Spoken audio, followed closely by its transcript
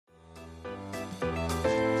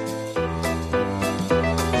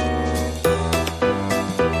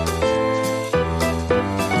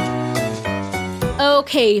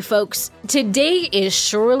Okay, folks, today is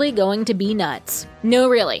surely going to be nuts. No,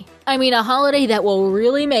 really. I mean, a holiday that will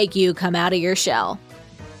really make you come out of your shell.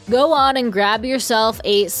 Go on and grab yourself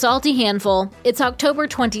a salty handful. It's October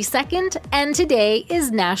 22nd, and today is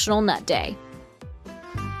National Nut Day.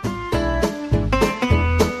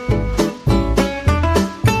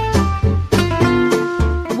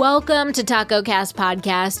 Welcome to TacoCast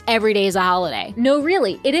Podcast, Every Day is a Holiday. No,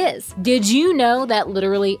 really, it is. Did you know that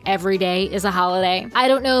literally every day is a holiday? I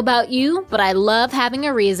don't know about you, but I love having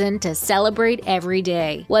a reason to celebrate every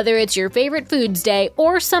day. Whether it's your favorite foods day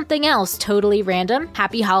or something else totally random,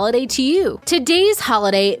 happy holiday to you. Today's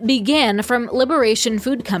holiday began from Liberation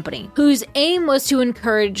Food Company, whose aim was to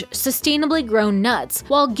encourage sustainably grown nuts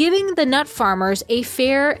while giving the nut farmers a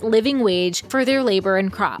fair living wage for their labor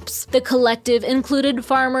and crops. The collective included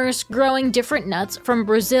farmers growing different nuts from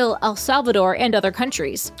Brazil, El Salvador, and other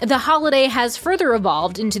countries. The holiday has further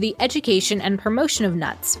evolved into the education and promotion of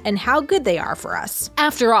nuts and how good they are for us.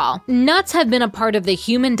 After all, nuts have been a part of the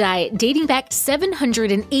human diet dating back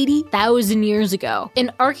 780,000 years ago.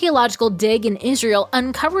 An archaeological dig in Israel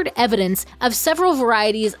uncovered evidence of several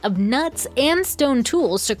varieties of nuts and stone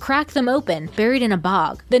tools to crack them open, buried in a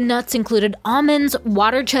bog. The nuts included almonds,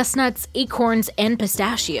 water chestnuts, acorns, and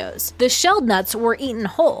pistachios. The shelled nuts were eaten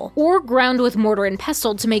whole or ground with mortar and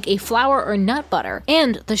pestle to make a flour or nut butter,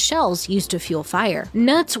 and the shells used to fuel fire.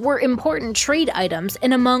 Nuts were important trade items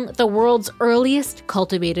and among the world's earliest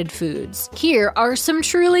cultivated foods. Here are some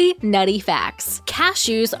truly nutty facts.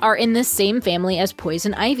 Cashews are in the same family as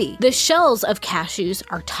poison ivy. The shells of cashews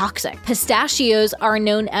are toxic. Pistachios are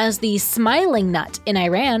known as the smiling nut in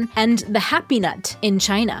Iran and the happy nut in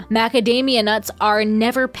China. Macadamia nuts are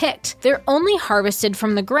never picked. They're only harvested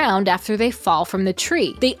from the ground after they fall from the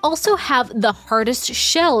tree. They also have the hardest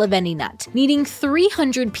shell of any nut, needing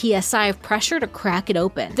 300 psi of pressure to crack it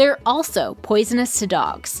open. They're also poisonous to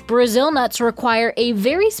dogs. Brazil nuts require a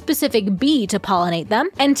very specific bee to pollinate them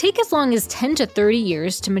and take as long as 10 to 30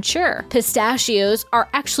 years to mature. Pistachios are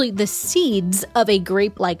actually the seeds of a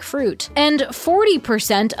grape-like fruit, and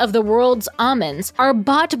 40% of the world's almonds are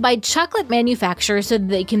bought by chocolate manufacturers so that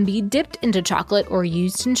they can be dipped into chocolate or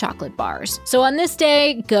used in chocolate bars. So on this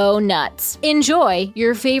day, go nuts. Enjoy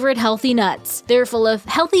your favorite healthy nuts. They're full of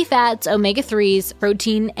healthy fats, omega-3s,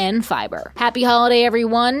 protein, and fiber. Happy holiday,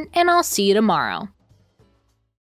 everyone, and I'll see you tomorrow.